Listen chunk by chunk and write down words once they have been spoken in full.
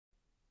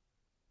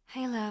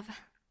Hey, love.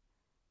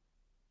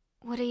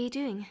 What are you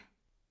doing?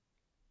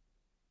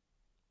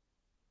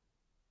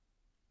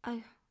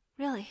 Oh,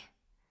 really?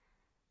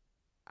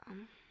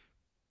 Um,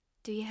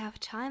 do you have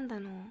time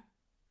then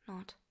or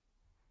not?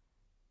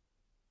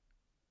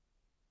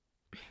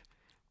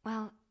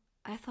 Well,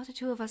 I thought the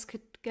two of us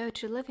could go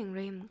to the living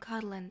room,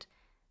 cuddle and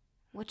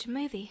watch a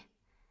movie.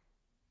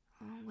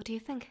 What do you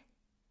think?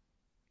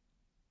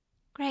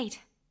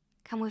 Great.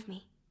 Come with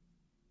me.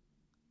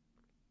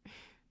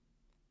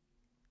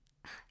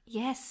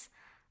 Yes,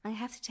 I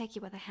have to take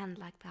you by the hand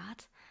like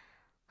that.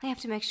 I have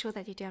to make sure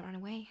that you don't run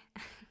away.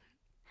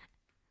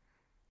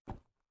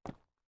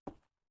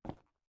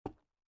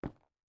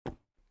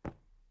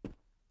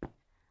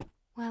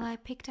 Well, I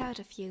picked out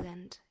a few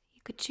and you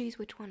could choose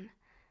which one.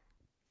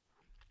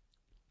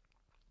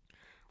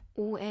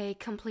 Or a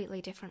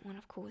completely different one,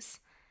 of course,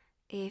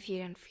 if you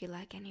don't feel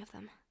like any of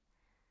them.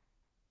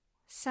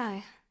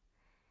 So,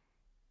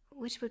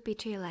 which would be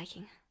to your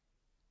liking?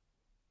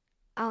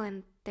 Oh,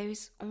 and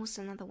there's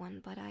also another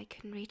one, but I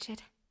couldn't reach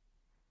it.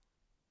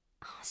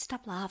 Oh,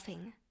 stop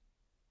laughing.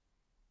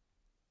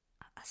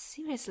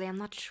 Seriously, I'm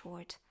not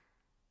short.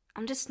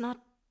 I'm just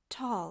not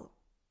tall.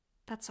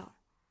 That's all.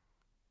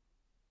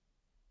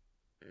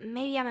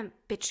 Maybe I'm a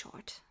bit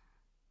short,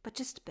 but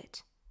just a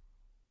bit.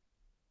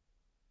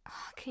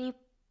 Can you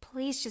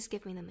please just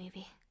give me the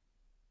movie?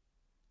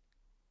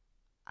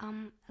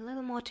 A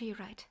little more to your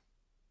right.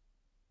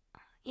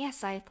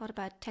 Yes, I thought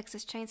about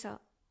Texas Chainsaw.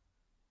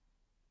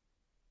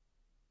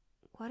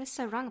 What is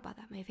so wrong about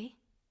that movie?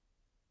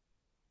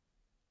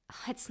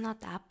 It's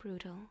not that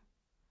brutal.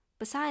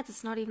 Besides,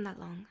 it's not even that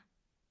long.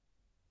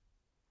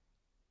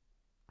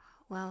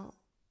 Well,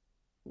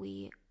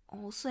 we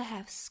also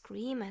have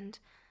Scream and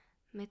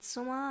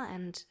Midsommar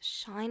and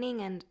Shining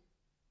and...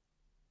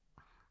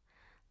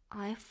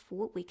 I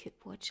thought we could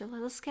watch a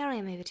little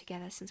scary movie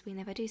together since we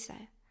never do so.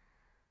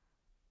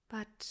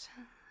 But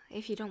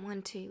if you don't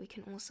want to, we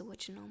can also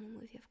watch a normal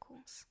movie, of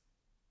course.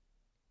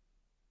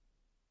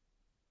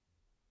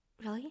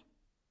 Really?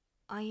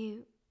 Are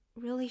you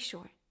really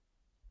sure?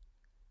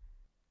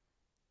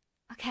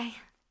 Okay,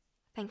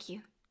 thank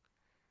you.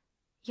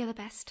 You're the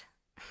best.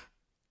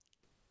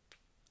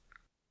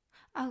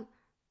 Oh,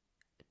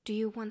 do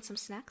you want some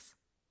snacks?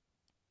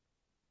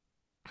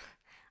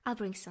 I'll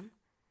bring some.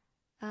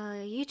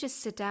 You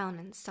just sit down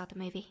and start the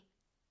movie.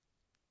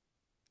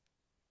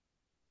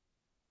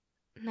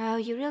 No,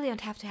 you really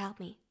don't have to help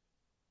me.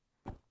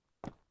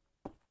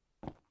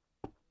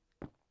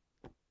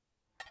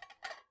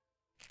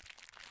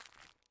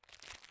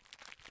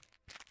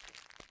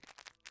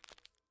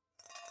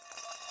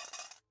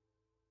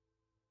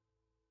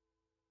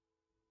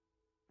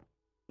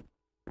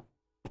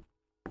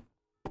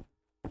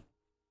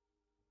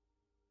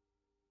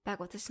 Back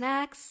with the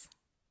snacks.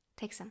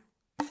 Take some.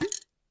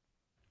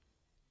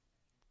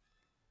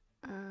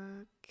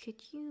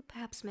 Could you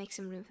perhaps make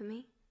some room for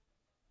me?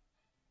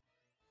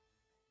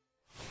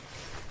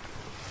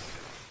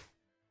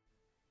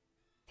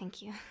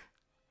 Thank you.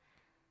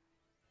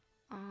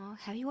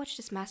 Have you watched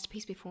this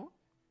masterpiece before?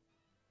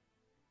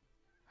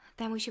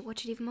 Then we should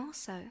watch it even more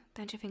so,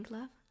 don't you think,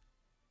 love?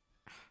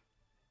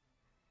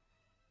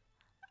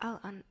 Oh,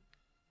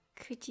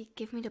 could you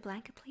give me the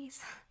blanket,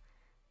 please?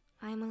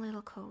 I'm a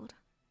little cold.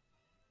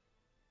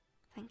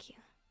 Thank you.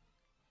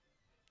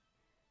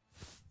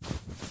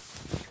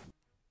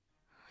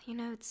 You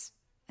know, it's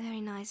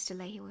very nice to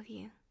lay here with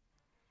you.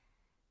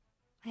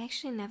 I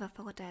actually never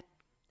thought that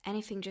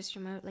anything just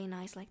remotely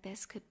nice like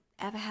this could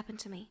ever happen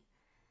to me.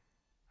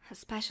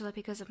 Especially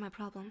because of my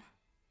problem.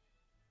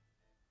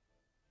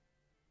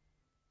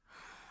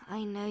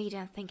 I know you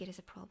don't think it is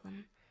a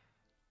problem.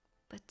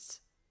 But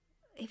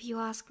if you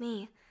ask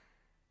me,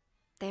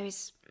 there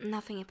is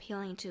nothing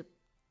appealing to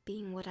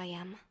being what I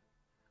am.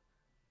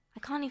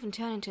 I can't even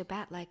turn into a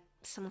bat like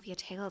some of your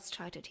tales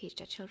try to teach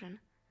their children.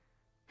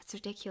 It's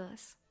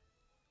ridiculous.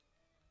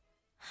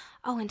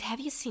 Oh, and have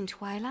you seen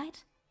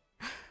Twilight?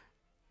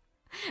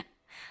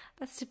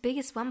 That's the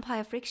biggest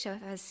vampire freak show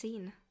I've ever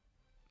seen.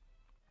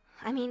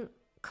 I mean,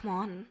 come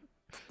on,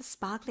 the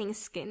sparkling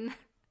skin.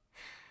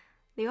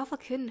 The author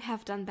couldn't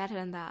have done better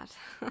than that.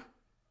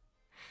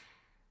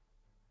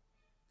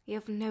 You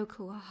have no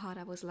clue how hard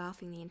I was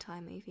laughing the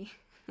entire movie.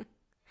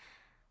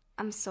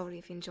 I'm sorry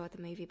if you enjoyed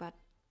the movie, but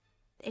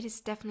it is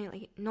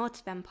definitely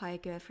not Vampire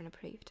Girlfriend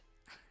approved.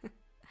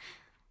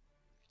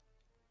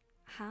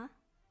 Huh?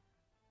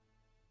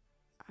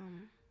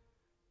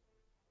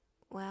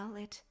 Well,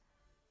 it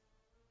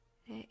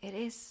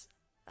is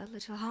a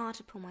little hard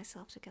to pull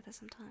myself together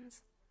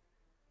sometimes.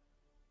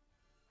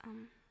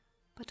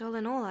 But all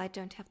in all, I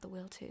don't have the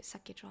will to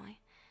suck you dry.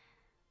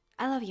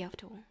 I love you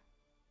after all.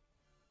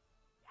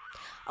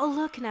 Oh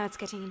look, now it's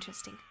getting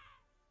interesting.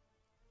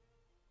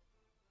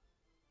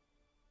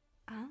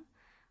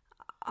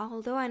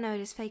 Although I know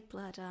it is fake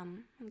blood,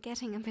 I'm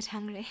getting a bit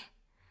hungry.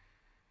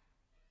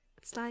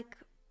 It's like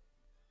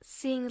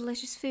seeing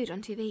delicious food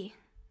on TV.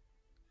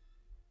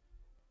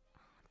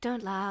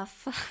 Don't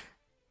laugh.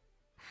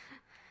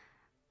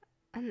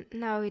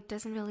 No, it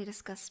doesn't really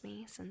disgust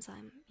me since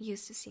I'm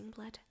used to seeing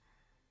blood.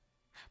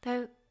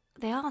 Though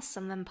there are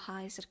some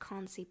vampires that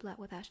can't see blood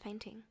without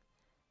fainting.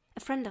 A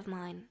friend of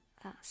mine,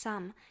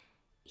 Sam,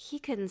 he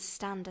couldn't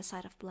stand the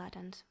sight of blood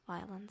and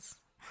violence.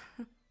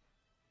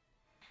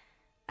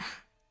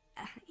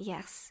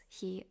 Yes,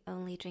 he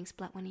only drinks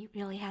blood when he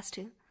really has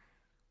to.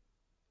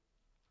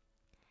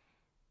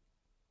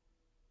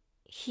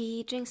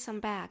 He drinks some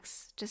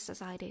bags, just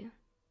as I do.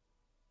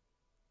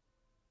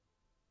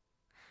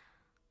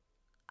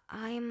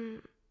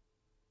 I'm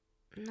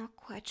not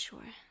quite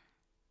sure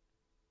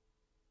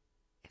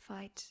if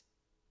I'd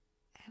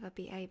ever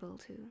be able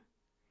to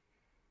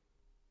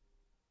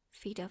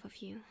feed off of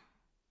you.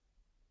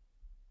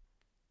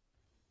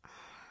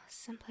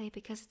 Simply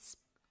because it's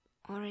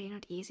already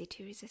not easy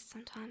to resist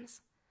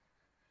sometimes.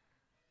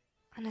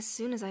 And as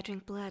soon as I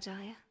drink blood,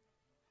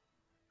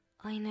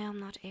 I know I'm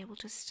not able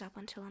to stop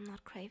until I'm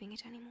not craving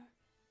it anymore.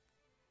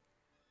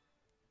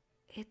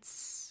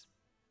 It's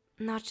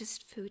not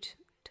just food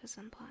to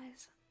some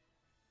pies.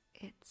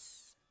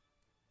 It's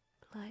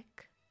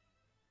like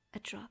a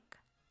drug.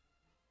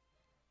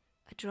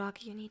 A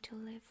drug you need to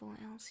live, or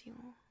else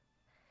you'll...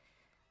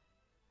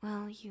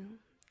 Well, you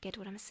get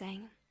what I'm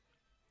saying.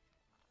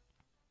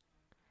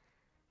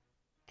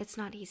 It's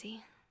not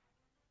easy.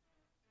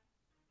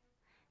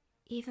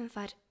 Even if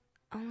I'd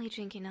only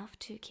drink enough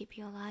to keep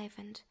you alive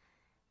and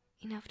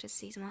enough to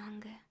seize my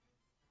hunger,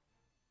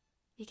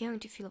 you're going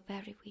to feel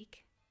very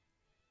weak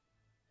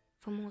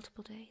for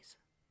multiple days.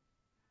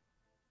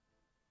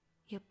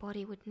 Your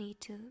body would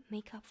need to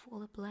make up for all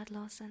the blood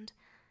loss, and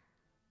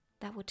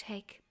that would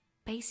take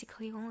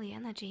basically all the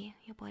energy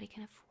your body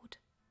can afford.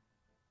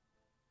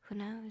 Who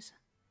knows?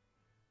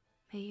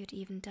 Maybe you'd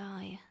even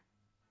die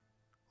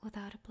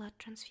without a blood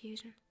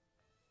transfusion.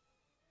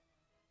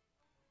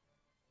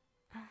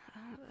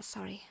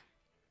 Sorry.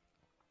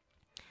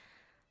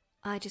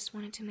 I just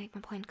wanted to make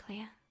my point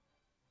clear.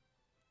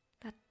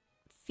 That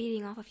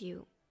feeding off of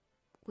you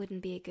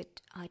wouldn't be a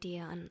good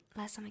idea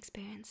unless I'm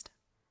experienced.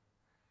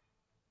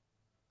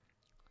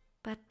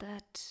 But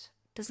that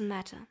doesn't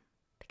matter,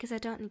 because I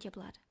don't need your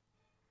blood.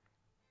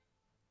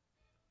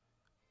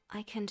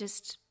 I can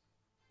just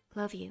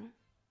love you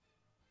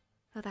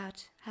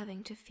without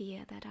having to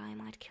fear that I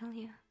might kill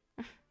you.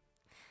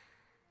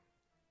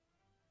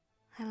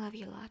 I love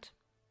you a lot,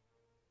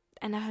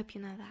 and I hope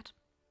you know that.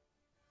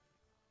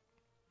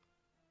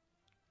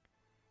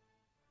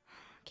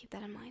 Keep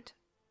that in mind.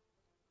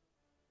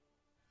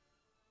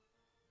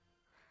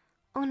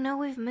 Oh no,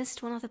 we've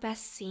missed one of the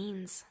best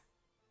scenes.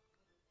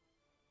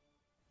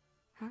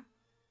 Huh?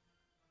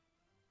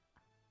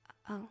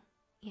 Oh,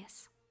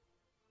 yes.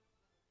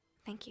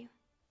 Thank you.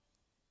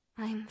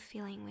 I'm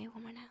feeling way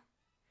warmer now.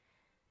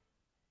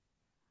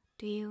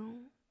 Do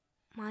you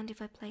mind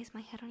if I place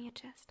my head on your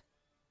chest?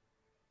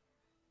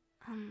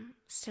 I'm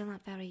still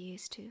not very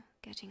used to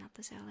getting up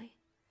this early.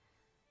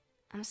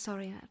 I'm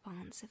sorry in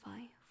advance if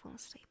I fall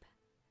asleep.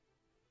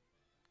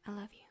 I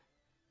love you.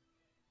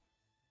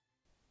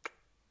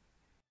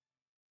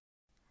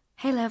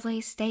 Hey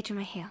lovelies,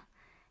 Daydreamer here.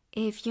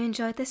 If you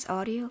enjoyed this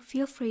audio,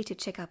 feel free to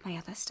check out my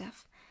other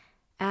stuff.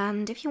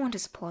 And if you want to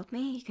support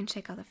me, you can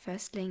check out the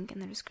first link in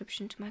the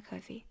description to my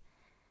Ko-fi.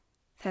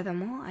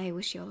 Furthermore, I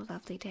wish you all a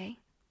lovely day.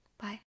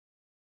 Bye.